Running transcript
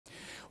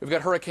We've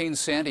got Hurricane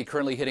Sandy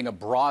currently hitting a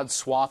broad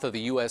swath of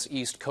the U.S.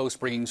 East Coast,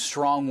 bringing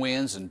strong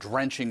winds and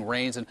drenching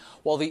rains. And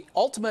while the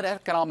ultimate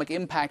economic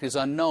impact is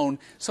unknown,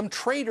 some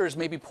traders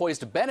may be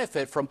poised to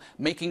benefit from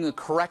making the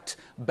correct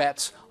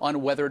bets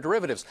on weather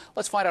derivatives.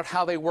 Let's find out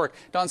how they work.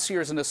 Don Sear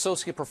is an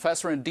associate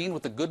professor and dean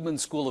with the Goodman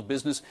School of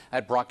Business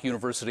at Brock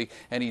University,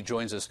 and he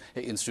joins us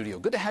in studio.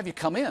 Good to have you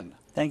come in.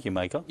 Thank you,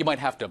 Michael. You might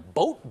have to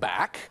boat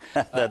back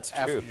That's true.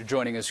 after you're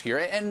joining us here.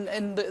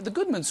 And the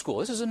Goodman School,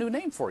 this is a new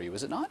name for you,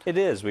 is it not? It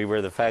is. We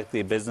were the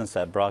faculty of business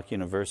at Brock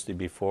University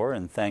before,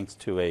 and thanks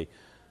to a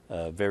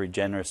very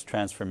generous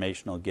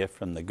transformational gift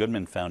from the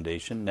Goodman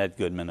Foundation, Ned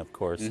Goodman, of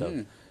course,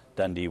 of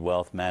Dundee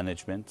Wealth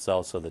Management, is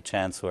also the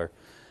chancellor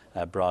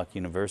at Brock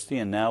University,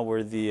 and now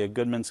we're the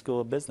Goodman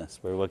School of Business.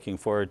 We're looking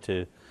forward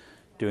to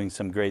doing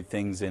some great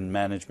things in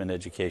management,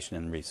 education,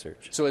 and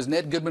research. So as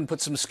Ned Goodman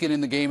put some skin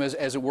in the game,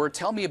 as it were,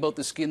 tell me about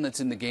the skin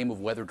that's in the game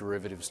of weather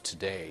derivatives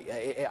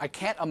today. I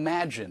can't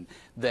imagine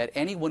that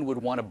anyone would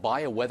want to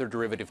buy a weather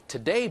derivative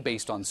today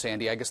based on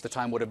Sandy. I guess the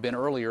time would have been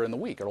earlier in the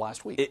week or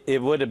last week.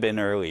 It would have been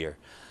earlier.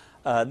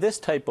 This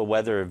type of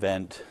weather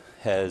event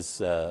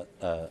has a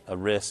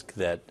risk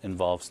that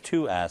involves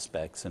two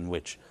aspects in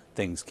which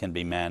things can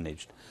be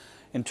managed.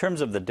 In terms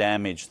of the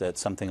damage that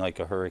something like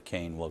a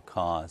hurricane will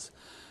cause,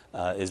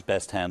 is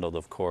best handled,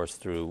 of course,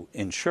 through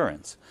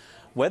insurance.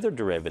 Weather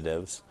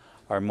derivatives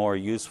are more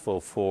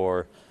useful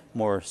for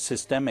more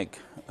systemic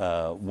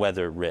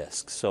weather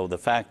risks. So the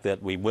fact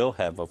that we will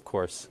have, of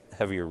course,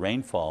 heavier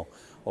rainfall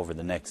over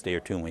the next day or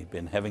two, and we've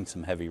been having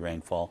some heavy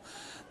rainfall,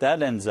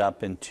 that ends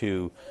up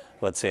into,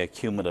 let's say, a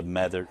cumulative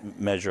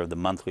measure of the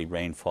monthly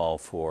rainfall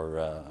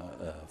for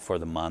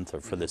the month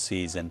or for the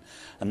season.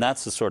 And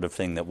that's the sort of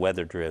thing that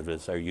weather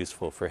derivatives are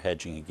useful for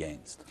hedging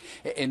against.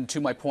 And to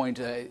my point,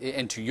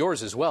 and to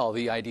yours as well,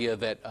 the idea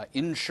that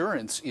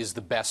insurance is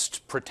the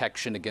best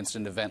protection against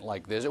an event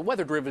like this.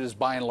 Weather derivatives,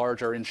 by and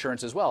large, are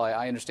insurance as well.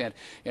 I understand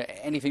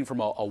anything from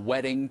a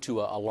wedding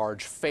to a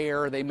large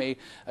fair, they may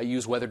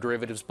use weather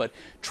derivatives, but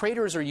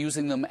traders are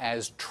using them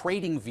as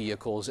trading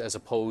vehicles as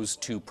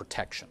opposed to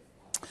protection.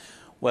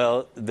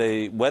 Well,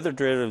 the weather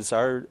derivatives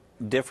are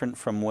different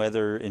from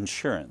weather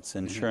insurance.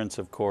 Insurance,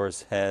 of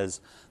course, has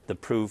the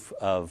proof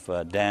of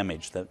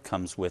damage that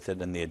comes with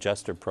it in the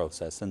adjuster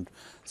process. And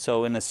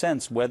so, in a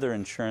sense, weather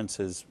insurance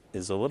is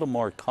a little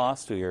more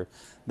costlier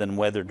than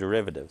weather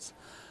derivatives.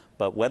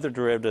 But weather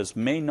derivatives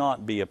may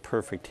not be a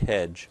perfect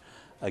hedge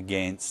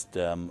against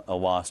a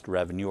lost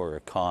revenue or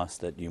a cost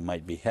that you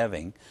might be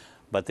having,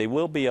 but they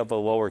will be of a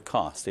lower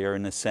cost. They are,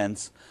 in a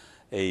sense,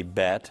 a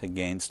bet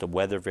against a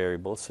weather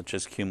variable such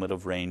as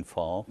cumulative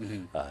rainfall,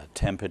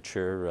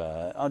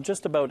 temperature,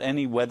 just about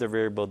any weather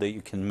variable that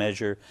you can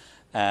measure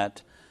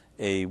at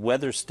a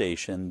weather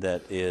station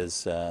that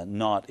is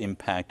not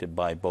impacted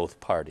by both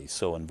parties,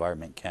 so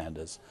Environment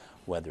Canada's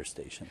weather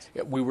stations.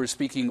 Yeah, we were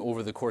speaking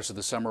over the course of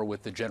the summer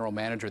with the general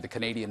manager of the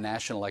Canadian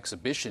National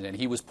Exhibition, and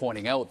he was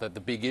pointing out that the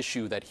big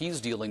issue that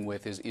he's dealing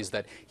with is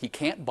that he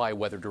can't buy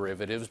weather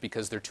derivatives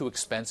because they're too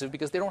expensive,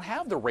 because they don't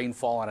have the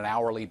rainfall on an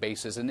hourly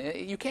basis, and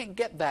you can't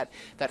get that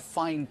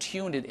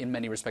fine-tuned in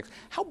many respects.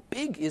 How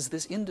big is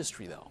this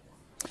industry, though?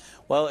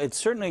 Well, it's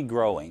certainly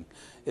growing.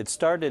 It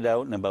started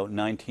out in about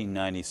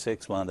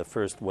 1996. One of the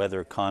first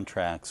weather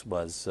contracts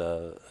was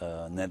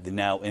the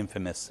now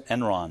infamous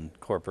Enron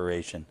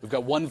Corporation. We've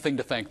got one thing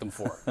to thank them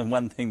for.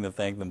 One thing to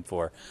thank them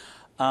for.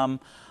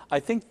 I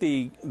think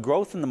the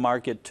growth in the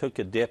market took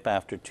a dip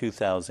after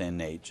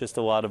 2008. Just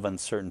a lot of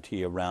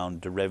uncertainty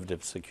around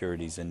derivative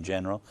securities in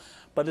general.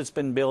 But it's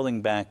been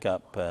building back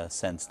up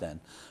since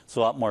then.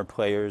 So a lot more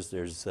players.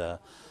 There's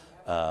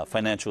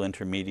financial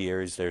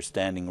intermediaries. They're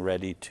standing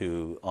ready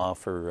to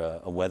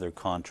offer a weather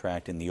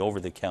contract in the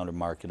over-the-counter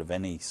market of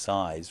any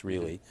size,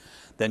 really.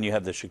 Then you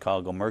have the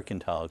Chicago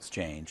Mercantile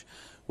Exchange,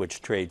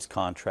 which trades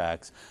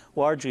contracts.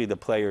 Largely the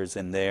players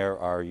in there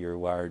are your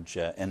large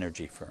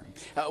energy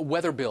firms.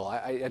 Weather Bill,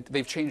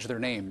 they've changed their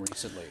name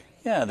recently.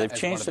 Yeah, they've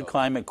changed to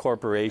Climate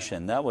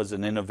Corporation. That was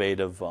an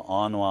innovative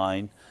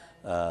online,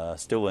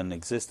 still in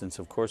existence,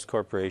 of course,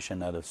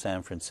 corporation out of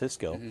San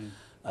Francisco.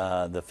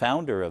 The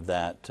founder of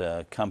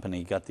that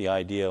company got the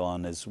idea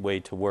on his way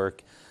to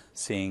work,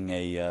 seeing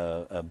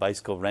a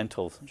bicycle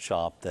rental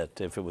shop that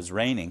if it was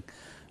raining,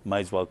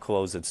 might as well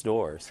close its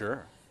doors.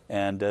 Sure.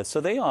 And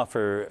so they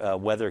offer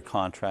weather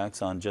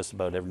contracts on just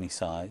about every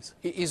size.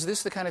 Is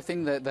this the kind of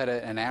thing that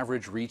an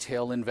average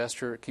retail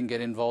investor can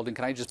get involved in?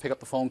 Can I just pick up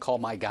the phone, call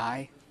my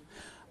guy?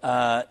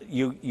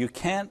 You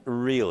can't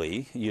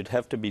really. You'd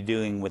have to be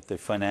dealing with the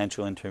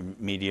financial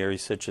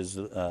intermediaries such as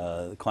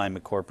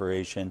Climate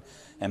Corporation,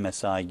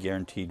 MSI,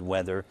 Guaranteed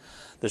Weather.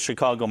 The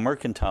Chicago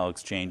Mercantile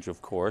Exchange,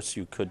 of course,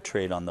 you could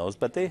trade on those,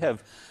 but they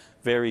have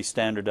very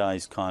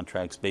standardized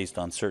contracts based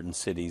on certain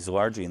cities,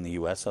 largely in the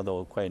U.S.,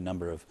 although quite a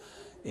number of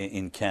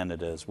in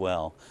Canada as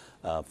well,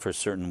 for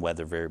certain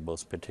weather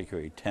variables,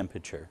 particularly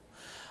temperature.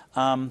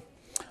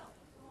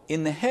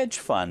 In the hedge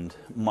fund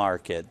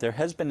market, there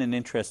has been an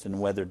interest in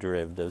weather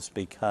derivatives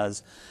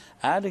because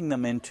adding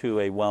them into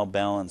a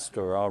well-balanced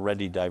or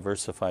already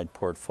diversified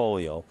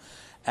portfolio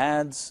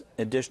adds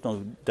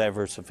additional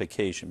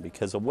diversification,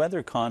 because a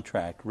weather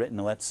contract written,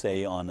 let's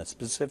say, on a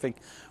specific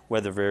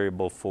weather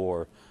variable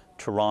for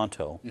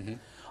Toronto,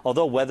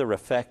 although weather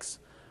affects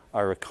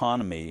our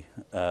economy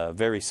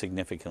very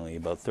significantly,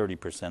 about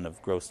 30%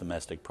 of gross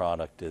domestic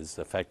product is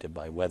affected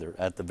by weather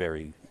at the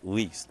very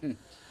least.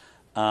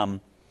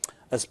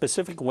 A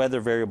specific weather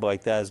variable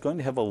like that is going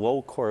to have a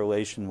low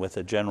correlation with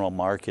a general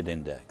market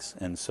index,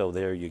 and so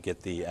there you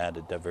get the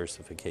added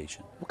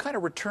diversification. What kind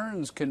of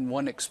returns can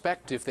one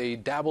expect if they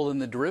dabble in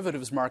the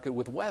derivatives market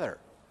with weather?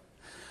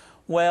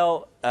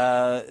 Well,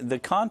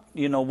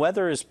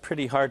 weather is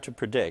pretty hard to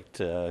predict.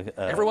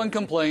 Everyone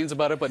complains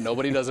about it, but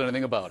nobody does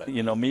anything about it.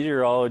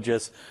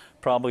 Meteorologists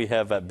probably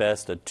have at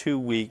best a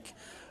 2-week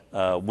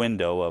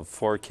window of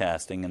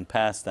forecasting, and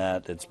past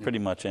that, it's pretty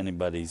much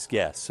anybody's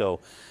guess. So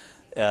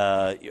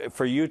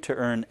for you to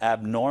earn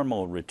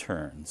abnormal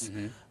returns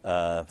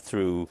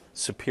through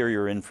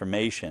superior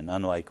information,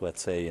 unlike,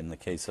 let's say, in the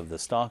case of the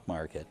stock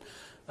market,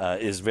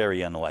 is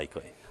very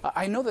unlikely.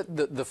 I know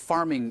that the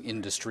farming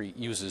industry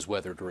uses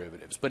weather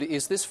derivatives, but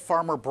is this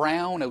Farmer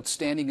Brown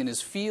outstanding in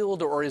his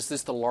field, or is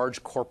this the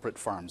large corporate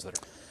farms that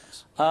are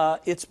doing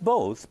this? It's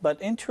both, but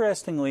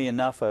interestingly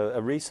enough,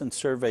 a recent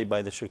survey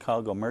by the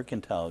Chicago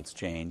Mercantile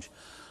Exchange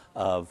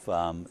of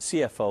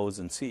CFOs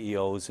and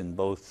CEOs in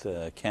both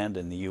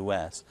Canada and the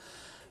U.S.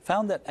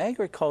 found that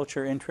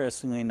agriculture,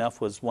 interestingly enough,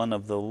 was one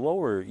of the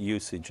lower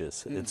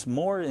usages. It's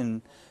more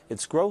in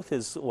its growth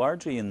is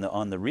largely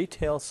on the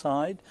retail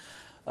side.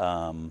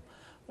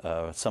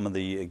 Some of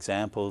the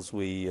examples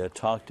we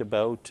talked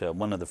about,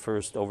 one of the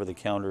first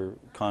over-the-counter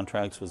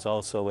contracts was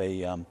also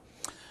a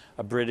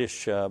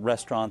British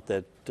restaurant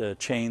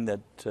chain that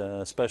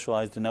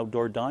specialized in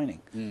outdoor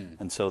dining.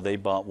 And so they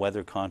bought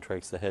weather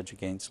contracts to hedge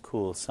against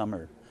cool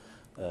summer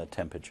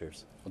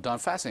temperatures. Well, Don,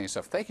 fascinating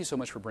stuff. Thank you so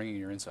much for bringing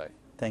your insight.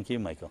 Thank you,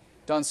 Michael.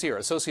 Don Sear,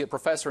 Associate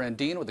Professor and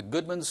Dean with the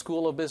Goodman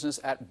School of Business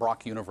at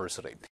Brock University.